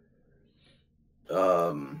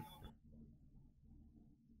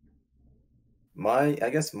 I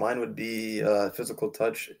guess mine would be physical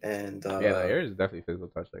touch and Yeah, like, yours is definitely physical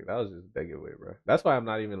touch. Like that was just a giveaway, bro. That's why I'm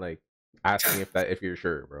not even like asking if you're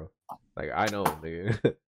sure, bro. Like I know,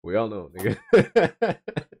 nigga. We all know, nigga.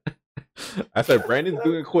 I said Brandon's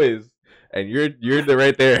doing a quiz, and you're the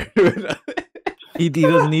right there. He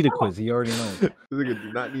doesn't need a quiz. He already knows. This nigga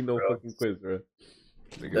do not need no Bro. fucking quiz, bro.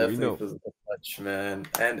 Nigga, we definitely know. physical touch, man,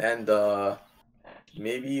 and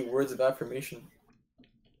maybe words of affirmation.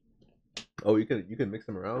 Oh, you can mix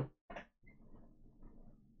them around.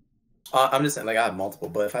 I'm just saying, like I have multiple,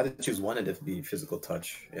 but if I had to choose one, it'd be physical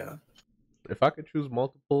touch. Yeah. If I could choose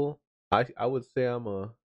multiple, I would say I'm a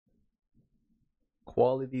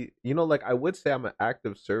quality. Like I would say I'm an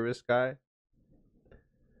active service guy,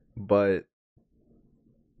 but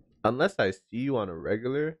unless I see you on a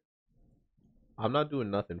regular, I'm not doing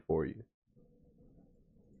nothing for you.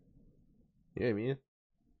 You know what I mean?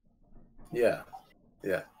 Yeah.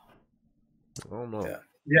 I don't know.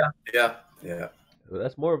 Yeah. But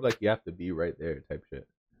that's more of like you have to be right there type shit.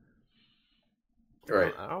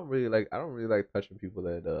 Right. I don't really like touching people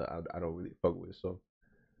that I don't really fuck with. So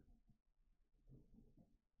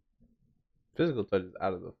physical touch is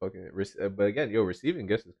out of the fucking. But again, receiving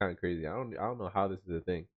gifts is kind of crazy. I don't know how this is a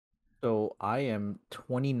thing. So I am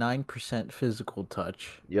 29% physical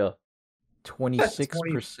touch. Yeah.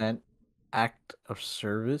 26% act of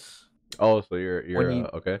service. Oh, so you're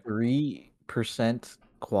okay. 3%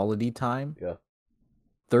 quality time. Yeah.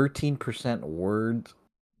 13% words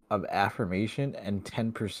of affirmation, and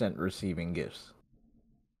 10% receiving gifts.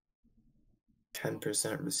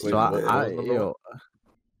 10% receiving. So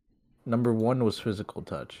number one was physical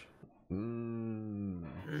touch. Mm.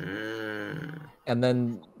 And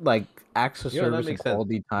then like acts of service and makes sense.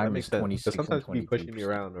 quality time That is makes sense. 26 But sometimes and you be pushing 23%. me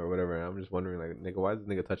around or whatever, and I'm just wondering, like, nigga, why is this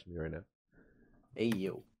nigga touching me right now? Hey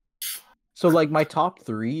yo. So like my top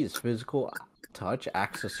three is physical touch,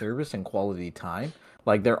 acts of service, and quality time.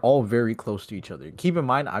 Like they're all very close to each other. Keep in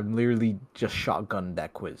mind, I've literally just shotgunned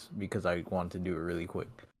that quiz because I wanted to do it really quick.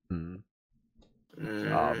 Mm.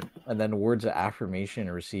 And then words of affirmation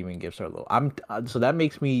and receiving gifts are low. So that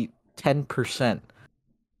makes me 10%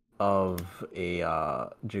 of a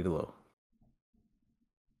gigolo.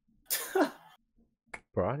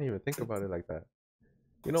 Bro, I didn't even think about it like that.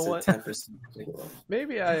 You know what? 10%.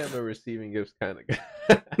 Maybe I am a receiving gifts kind of guy.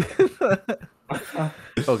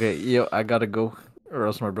 Okay, yo, I gotta go, or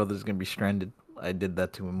else my brother's gonna be stranded. I did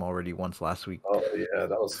that to him already once last week. Oh yeah,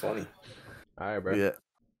 that was funny. All right, bro. Yeah.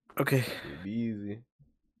 Okay. Be easy.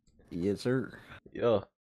 Yes, sir. Yo.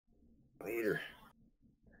 Later.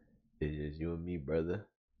 It's just you and me, brother.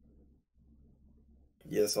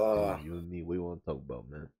 Yes, you and me. What do you want to talk about,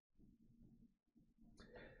 man?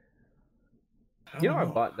 I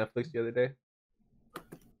bought Netflix the other day.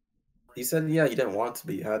 You said you didn't want to,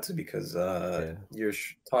 but you had to because your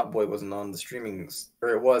Top Boy wasn't on the streaming, or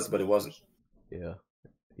it was, but it wasn't. Yeah.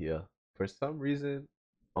 For some reason,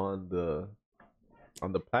 on the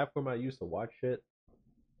platform I used to watch it,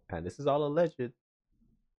 and this is all alleged.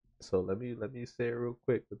 So let me say it real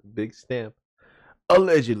quick with a big stamp.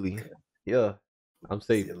 Allegedly, yeah, I'm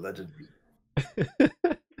safe. Allegedly.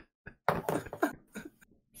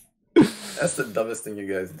 That's the dumbest thing you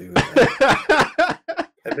guys do.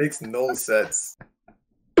 It makes no sense.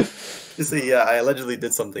 Just say, I allegedly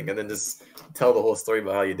did something, and then just tell the whole story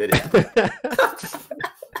about how you did it.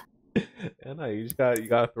 And you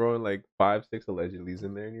gotta throw in like 5-6 allegedlys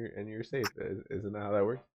in there, and you're safe. Isn't that how that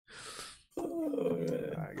works?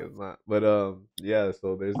 I guess not. But yeah.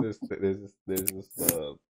 So there's this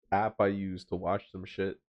app I use to watch some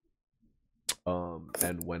shit.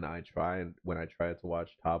 And when I tried to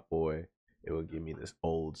watch Top Boy, it would give me this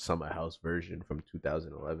old Summer House version from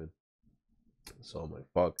 2011. So I'm like,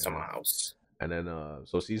 fuck. Summer House. And then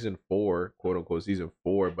so season 4, quote unquote season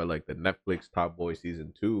 4, but like the Netflix Top Boy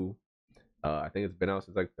season 2, I think it's been out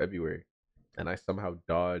since like February, and I somehow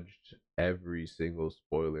dodged every single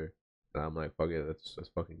spoiler. And I'm like, fuck it, let's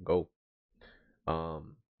fucking go.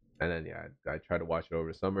 And then yeah, I tried to watch it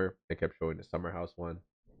over the summer. They kept showing the Summer House one.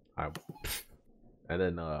 And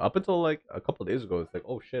then up until like a couple of days ago, it's like,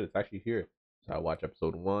 oh shit, it's actually here. So I watch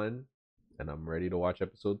episode 1, and I'm ready to watch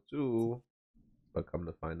episode 2. But come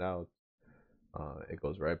to find out, it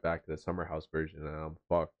goes right back to the Summer House version, and I'm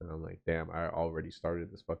fucked. And I'm like, damn, I already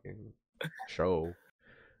started this fucking show,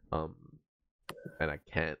 and I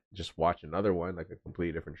can't just watch another one, like a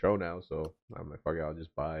completely different show now. So I'm like, fuck it, I'll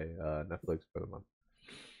just buy Netflix for the month.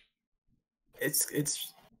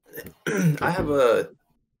 It's I have a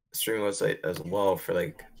streaming website as well for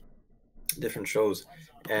like different shows,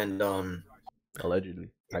 and allegedly,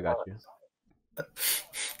 I got you.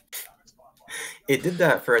 It did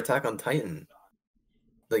that for Attack on Titan.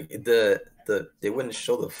 Like they wouldn't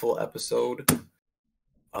show the full episode.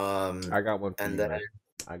 I got one for and you, then man.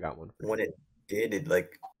 I got one for when you. it did, it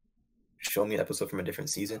like show me an episode from a different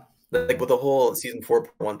season. Like with the whole season 4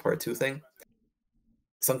 part 1 part 2 thing.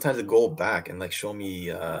 Sometimes it go back and like show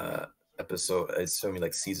me episode. It's showing me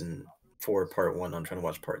like season 4 part 1. I'm trying to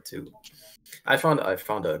watch part 2. I found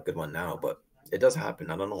a good one now, but it does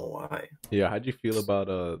happen. I don't know why. Yeah, how'd you feel about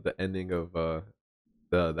the ending of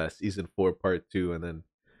that season 4 part 2? And then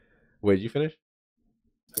wait, did you finish?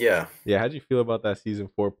 Yeah. How'd you feel about that season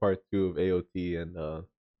 4 part 2 of AOT, and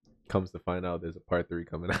comes to find out there's a part 3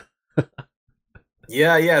 coming out?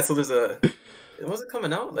 Yeah. So there's was it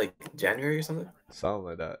coming out like January or something? Something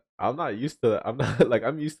like that. I'm not used to. I'm not like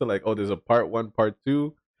I'm used to like, oh, there's a part 1, part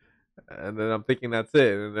 2, and then I'm thinking that's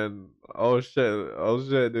it, and then oh shit,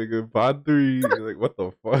 nigga, part 3. Like what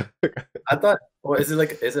the fuck? I thought. Well, is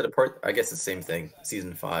it a part? I guess it's the same thing.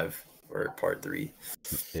 Season 5 or part 3.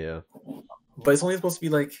 Yeah. But it's only supposed to be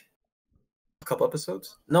like a couple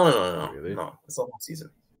episodes. No. Really? No, it's the whole season.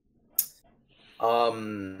 How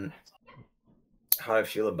I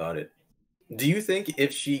feel about it. Do you think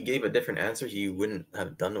if she gave a different answer, he wouldn't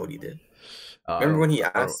have done what he did? Remember when he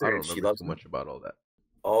asked her if she loves too much about all that.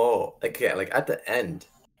 Oh, okay. Like at the end,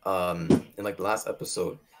 in like the last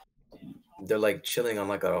episode, they're like chilling on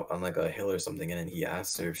like a hill or something, and then he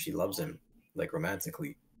asks her if she loves him, like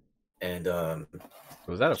romantically, and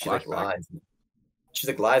was that a she flashback? like lies. She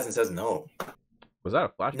like lies and says no. Was that a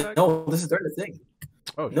flashback? No, this is during the thing.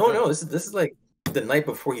 Oh no. This is like the night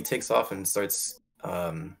before he takes off and starts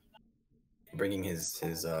bringing his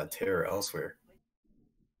terror elsewhere.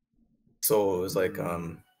 So it was like I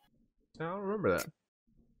don't remember that.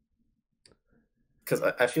 Because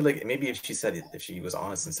I feel like maybe if she was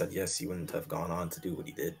honest and said yes, he wouldn't have gone on to do what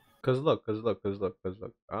he did. Cause look. I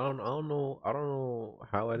don't know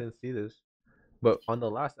how I didn't see this, but on the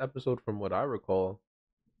last episode, from what I recall,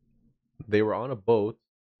 they were on a boat,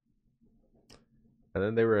 and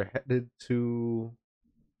then they were headed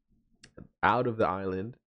out of the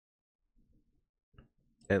island,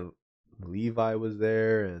 and Levi was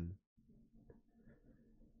there, and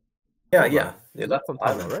yeah, they left on the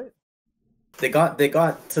island, right? They got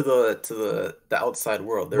to the outside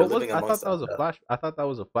world. They were living amongst. I thought that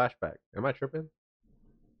was a flashback. Am I tripping?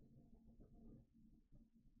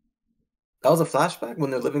 That was a flashback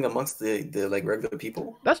when they're living amongst the like regular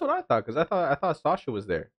people. That's what I thought, because I thought Sasha was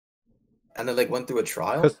there, and they like went through a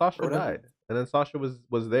trial. Because Sasha died, and then Sasha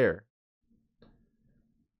was there.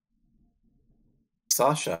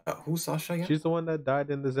 Sasha, who's Sasha again? She's the one that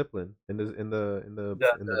died in the Zeppelin, in the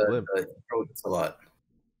blimp. It's a lot.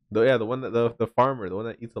 The one that the farmer, the one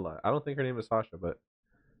that eats a lot. I don't think her name is Sasha, but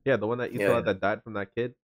yeah, the one that eats a lot, that died from that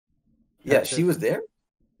kid. Yeah, she was there.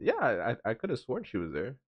 Yeah, I could have sworn she was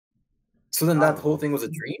there. So then that whole thing was a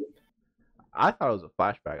dream? I thought it was a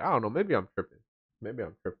flashback. I don't know. Maybe I'm tripping. I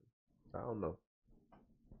don't know.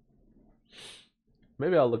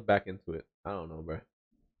 Maybe I'll look back into it. I don't know, bro.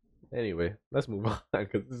 Anyway, let's move on,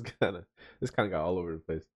 because this kind of got all over the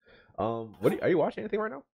place. Are you watching anything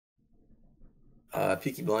right now?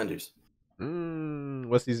 Peaky Blinders.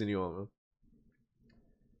 What season you on, man?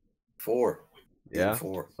 4. Yeah.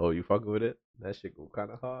 4. Oh, you fucking with it? That shit go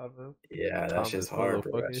kind of hard, man. Yeah, that shit's hard,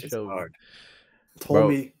 bro. That shit's hard.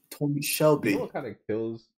 Tommy Shelby. You know what kind of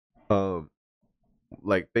kills?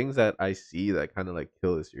 Like things that I see that kind of like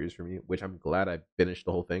kill the series for me, which I'm glad I finished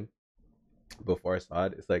the whole thing before I saw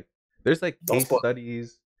it. It's like there's like case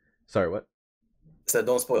studies. Sorry, what? said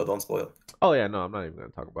don't spoil, don't spoil. Oh yeah, no, I'm not even gonna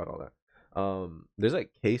talk about all that. There's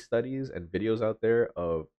like case studies and videos out there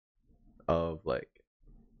of like,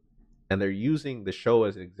 and they're using the show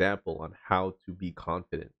as an example on how to be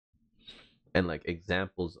confident, and like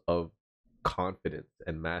examples of confidence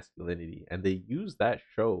and masculinity, and they use that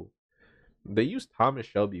show. They use Thomas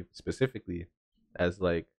Shelby specifically as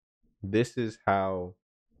like, this is how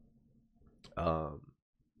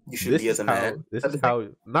You should be as a man. this is how,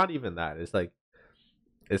 not even that, it's like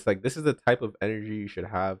this is the type of energy you should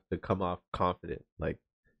have to come off confident, like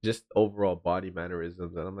just overall body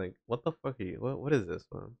mannerisms. And I'm like, what the fuck are you, what is this,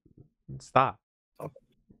 man? Stop.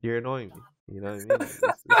 You're annoying me, you know what I mean?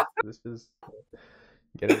 This is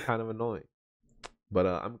getting kind of annoying. But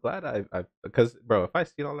I'm glad I because bro, if I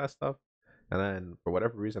seen all that stuff and then for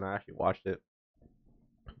whatever reason I actually watched it,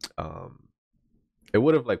 it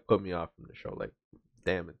would have like put me off from the show. Like,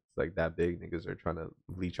 damn, it's like that big, niggas are trying to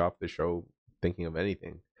leech off the show thinking of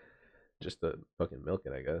anything just to fucking milk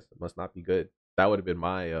it. I guess it must not be good. That would have been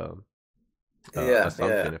my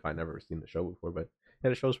assumption if I never seen the show before. But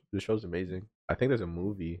yeah, the show's amazing. I think there's a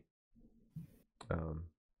movie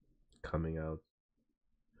coming out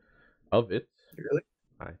of it. Really?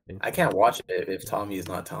 I think I can't watch it if Tommy is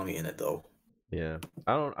not Tommy in it though. Yeah,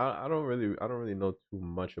 I don't really know too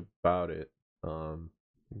much about it.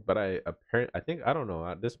 But I think, I don't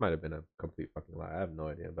know. This might have been a complete fucking lie. I have no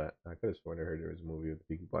idea, but I could have sworn I heard there was a movie with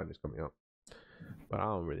Peaky Blinders coming out. But I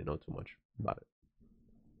don't really know too much about it.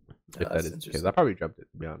 If that is the case, I probably jumped it,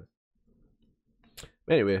 to be honest.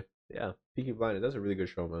 But anyway, yeah, Peaky Blinders. That's a really good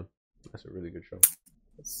show, man. That's a really good show.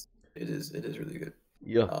 It is really good.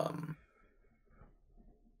 Yeah.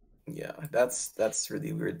 Yeah, that's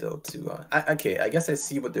really weird though too. Okay, I guess I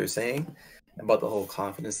see what they're saying about the whole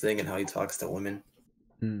confidence thing and how he talks to women.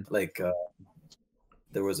 Like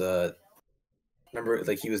there was remember,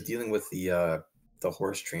 like he was dealing with the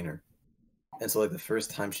horse trainer, and so like the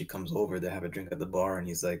first time she comes over, they have a drink at the bar, and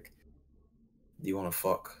he's like, "Do you want to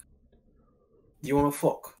fuck? Do you want to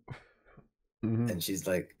fuck?" And she's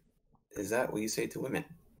like, "Is that what you say to women?"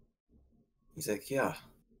 He's like, "Yeah."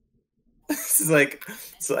 It's like,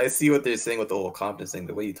 so I see what they're saying with the whole confidence thing.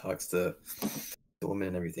 The way he talks to the women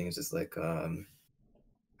and everything is just like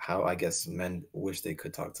how I guess men wish they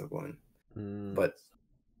could talk to women. But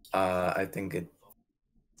I think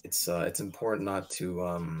it's important not to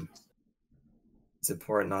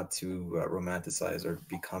romanticize or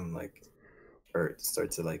become like, or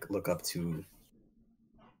start to like look up to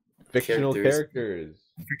fictional characters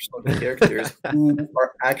who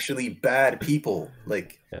are actually bad people.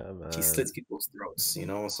 Like, yeah, man. She slits people's throats, you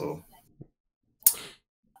know. So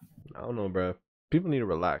I don't know, bro. People need to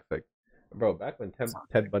relax. Like, bro, back when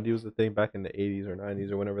Ted Bundy was the thing, back in the 80s or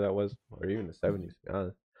 90s or whenever that was, or even the 70s, to be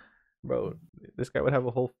honest, bro, this guy would have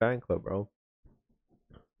a whole fan club, bro.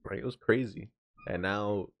 Right? It was crazy. And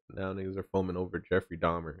now niggas are foaming over Jeffrey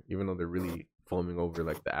Dahmer, even though they're really foaming over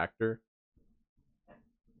like the actor.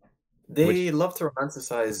 They love to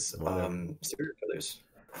romanticize serial killers.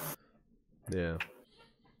 Yeah,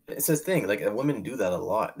 it's this thing. Like, women do that a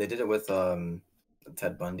lot. They did it with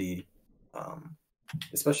Ted Bundy,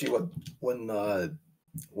 especially when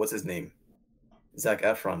what's his name, Zac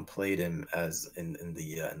Efron played him as in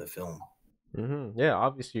the film. Yeah,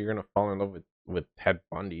 obviously you're gonna fall in love with Ted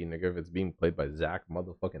Bundy, nigga, if it's being played by Zac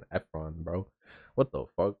motherfucking Efron, bro. What the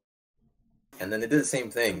fuck? And then they did the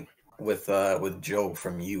same thing with Joe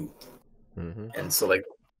from You. And so like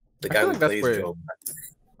the guy who plays Joe.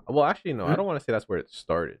 Well, actually, no, I don't want to say that's where it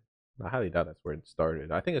started. I highly doubt that's where it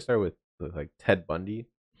started. I think it started with like Ted Bundy,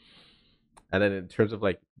 and then in terms of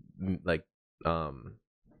like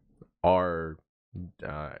our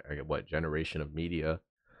what generation of media,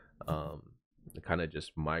 it kind of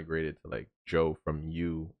just migrated to like Joe from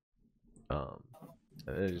You, and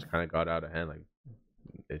it just kind of got out of hand. Like,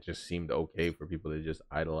 it just seemed okay for people to just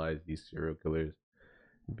idolize these serial killers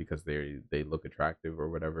because they look attractive or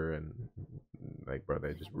whatever, and like, bro,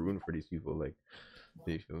 they just ruin for these people. Like,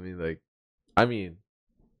 do you feel me? Like, I mean,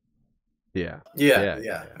 yeah. I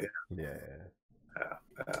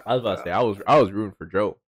was about to say I was rooting for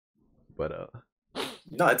Joe, but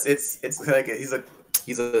no, it's like he's a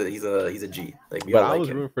G. Like, but I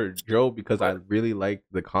was rooting for Joe because I really like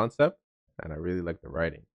the concept and I really like the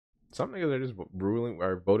writing. Some niggas are just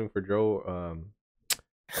voting for Joe,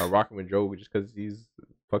 rocking with Joe just because he's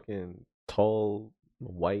fucking tall,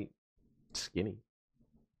 white, skinny,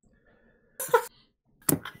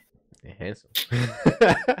 and handsome.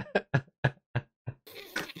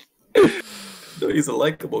 No, he's a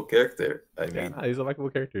likable character. I mean, he's a likable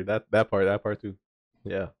character. That part too.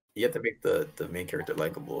 Yeah. You have to make the main character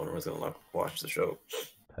likable, and everyone's gonna watch the show.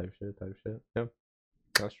 Type shit. Yeah.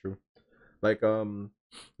 That's true. Like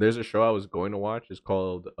there's a show I was going to watch. It's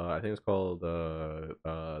called I think it's called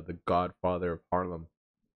The Godfather of Harlem,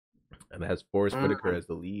 and it has Forrest Whitaker as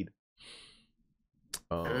the lead.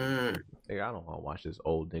 I don't want to watch this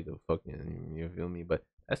old nigga fucking, you feel me? But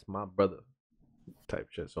that's my brother type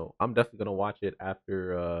shit. So I'm definitely gonna watch it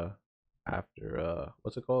after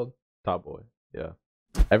what's it called? Top Boy. Yeah.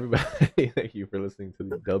 Everybody, thank you for listening to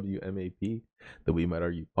the WMAP, the We Might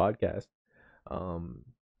Argue podcast.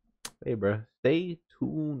 Hey bro, stay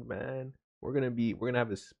tuned, man. We're gonna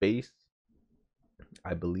have a space,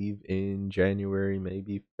 I believe in January,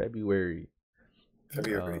 maybe February.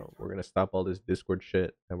 We're gonna stop all this Discord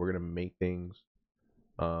shit, and we're gonna make things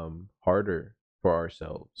harder for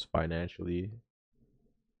ourselves financially.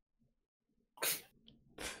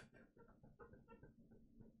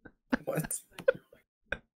 What?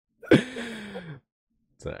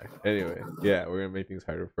 Sorry. Anyway, yeah, we're gonna make things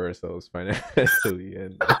harder for ourselves financially,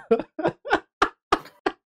 and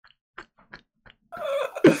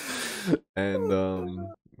and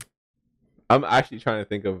I'm actually trying to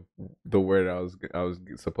think of the word I was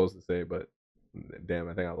supposed to say, but damn,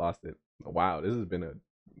 I think I lost it. Wow, this has been a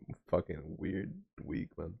fucking weird week,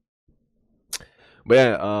 man. But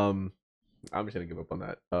yeah, I'm just gonna give up on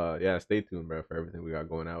that. Yeah, stay tuned, bro, for everything we got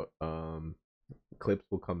going out. Clips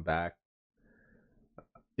will come back.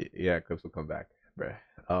 Yeah, clips will come back, bro.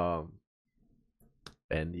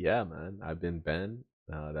 And yeah, man, I've been Ben.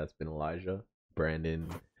 That's been Elijah. Brandon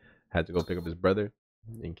had to go pick up his brother,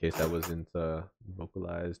 in case I wasn't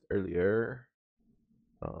vocalized earlier.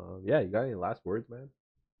 Yeah, you got any last words, man?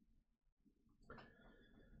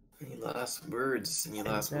 Any last words? Any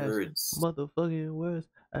last words? Motherfucking words.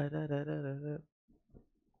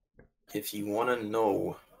 If you want to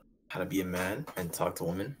know how to be a man and talk to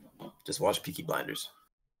women, just watch Peaky Blinders.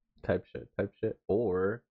 Type shit.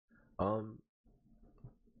 Or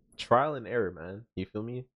trial and error, man. You feel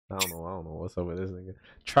me? I don't know what's up with this nigga.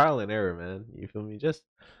 Trial and error, man. You feel me? Just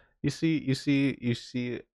you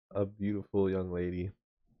see a beautiful young lady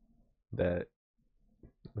that,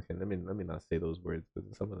 okay, let me not say those words,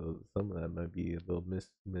 because some of that might be a little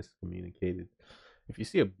miscommunicated. If you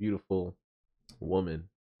see a beautiful woman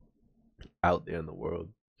out there in the world,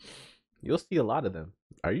 you'll see a lot of them.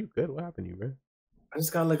 Are you good? What happened to you, bro? I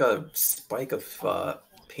just got like a spike of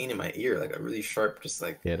pain in my ear, like a really sharp, just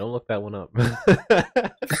like. Yeah, don't look that one up. Okay,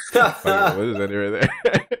 what is that right there?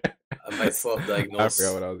 I might self-diagnose. I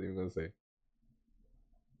forgot what I was even gonna say.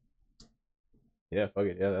 Yeah, fuck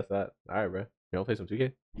it. Yeah, that's that. All right, bro. You wanna play some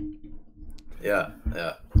 2K? Yeah.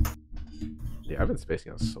 Yeah, I've been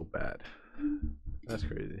spacing out so bad. That's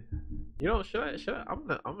crazy. You know, should I? I'm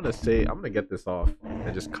gonna get this off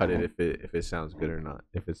and just cut it if it sounds good or not,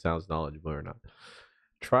 if it sounds knowledgeable or not.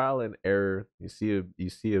 Trial and error. You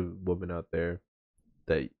see a woman out there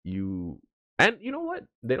that and you know what?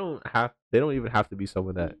 They don't even have to be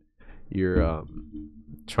someone that you're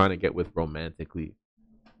trying to get with romantically.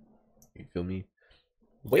 You feel me?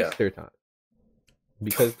 Waste their time,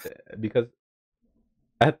 because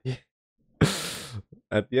at the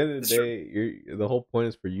end of the day, the whole point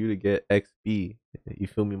is for you to get XP. You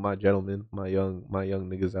feel me, my gentlemen, my young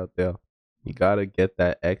niggas out there. You gotta get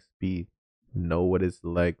that XP. Know what it's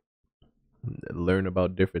like. Learn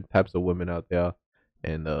about different types of women out there,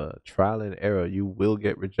 and trial and error. You will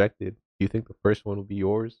get rejected. You think the first one will be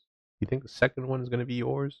yours? You think the second one is gonna be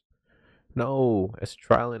yours? No, it's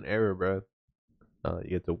trial and error, bro. You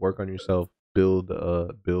get to work on yourself, build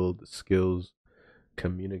skills,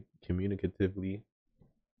 communicatively.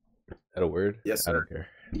 Is that a word? Yes, sir. I don't care.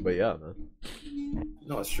 But yeah, man.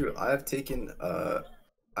 No, it's true. I've taken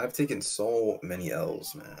so many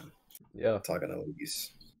L's, man. Yeah. Talking to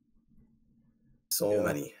ladies. So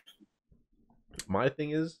many. My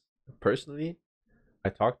thing is, personally, I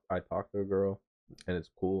talk to a girl and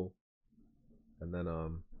it's cool. And then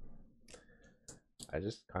I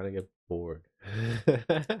just kind of get bored.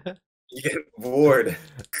 You get bored.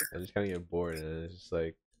 I just kind of get bored, and it's just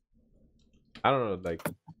like, I don't know, like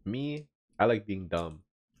me, I like being dumb.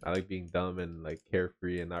 I like being dumb and like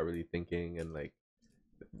carefree and not really thinking, and like,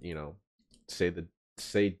 you know,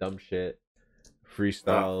 say dumb shit,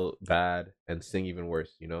 freestyle bad, and sing even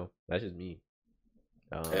worse. You know, that's just me.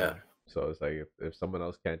 Yeah. So it's like if someone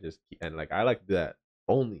else can't just and like I like to do that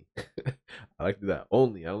only. I like to do that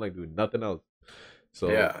only. I don't like doing nothing else. So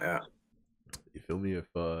yeah. You feel me? If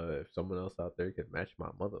someone else out there can match my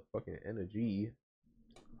motherfucking energy.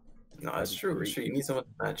 No, that's true. It's true. You need someone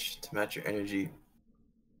to match your energy.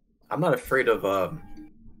 I'm not afraid of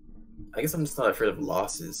I guess I'm just not afraid of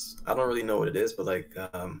losses. I don't really know what it is, but like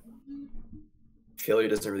failure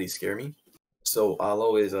doesn't really scare me. So I'll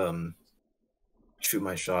always shoot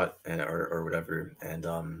my shot and or whatever. And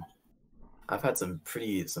I've had some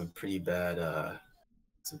pretty bad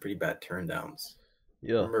turn downs.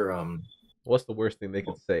 Yeah. Remember What's the worst thing they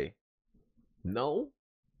could say? No.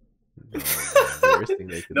 No, man. The worst thing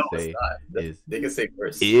they could no, say it's not. is They can say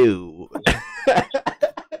worse. ew.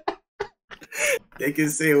 They can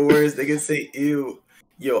say worse. They can say ew.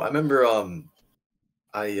 Yo, I remember I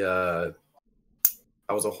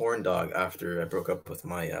was a horn dog after I broke up with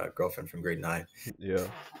my girlfriend from grade 9. Yeah.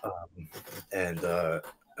 And I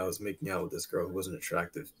was making out with this girl who wasn't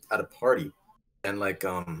attractive at a party, and like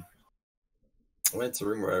I went into a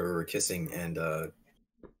room where we were kissing, and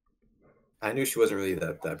I knew she wasn't really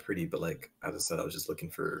that pretty, but like as I said, I was just looking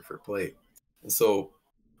for play, and so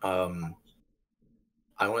I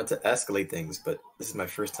wanted to escalate things, but this is my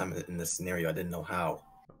first time in this scenario. I didn't know how.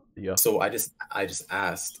 Yeah. So I just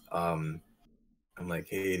asked. I'm like,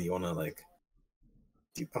 hey, do you want to like?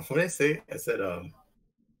 What did I say? I said, do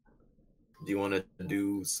you want to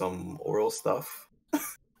do some oral stuff?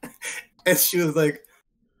 And she was like,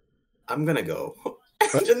 I'm gonna go.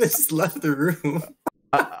 And then they just left the room.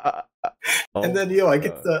 And then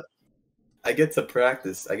I get to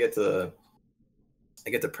practice. I get to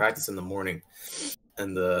practice in the morning,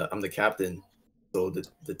 and I'm the captain. So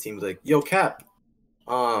the team's like, yo, Cap,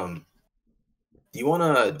 do you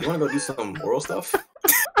wanna go do some oral stuff?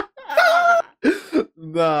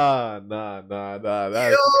 Nah.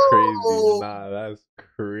 That's crazy. Nah, that's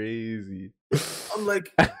crazy. I'm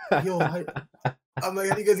like, yo, how do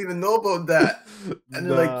you guys even know about that? And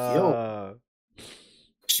they're like, yo,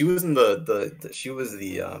 she was in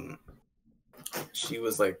she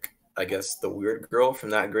was like, I guess, the weird girl from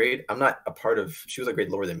that grade. I'm not a part of. She was a grade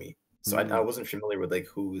lower than me, so I wasn't familiar with like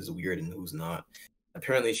who is weird and who's not.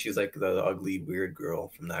 Apparently, she's like the ugly weird girl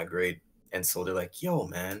from that grade, and so they're like, yo,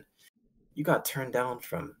 man, you got turned down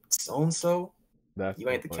from so and so. You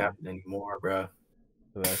ain't the captain anymore, bro.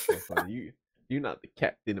 That's so funny. You're not the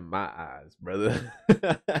captain in my eyes, brother.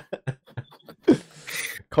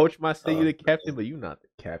 Coach might say you're the captain, but you're not the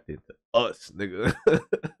captain to us, nigga.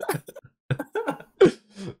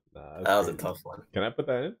 That was a tough one. Can I put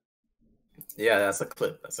that in? Yeah, that's a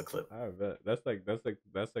clip. I bet. That's like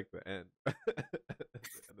the end.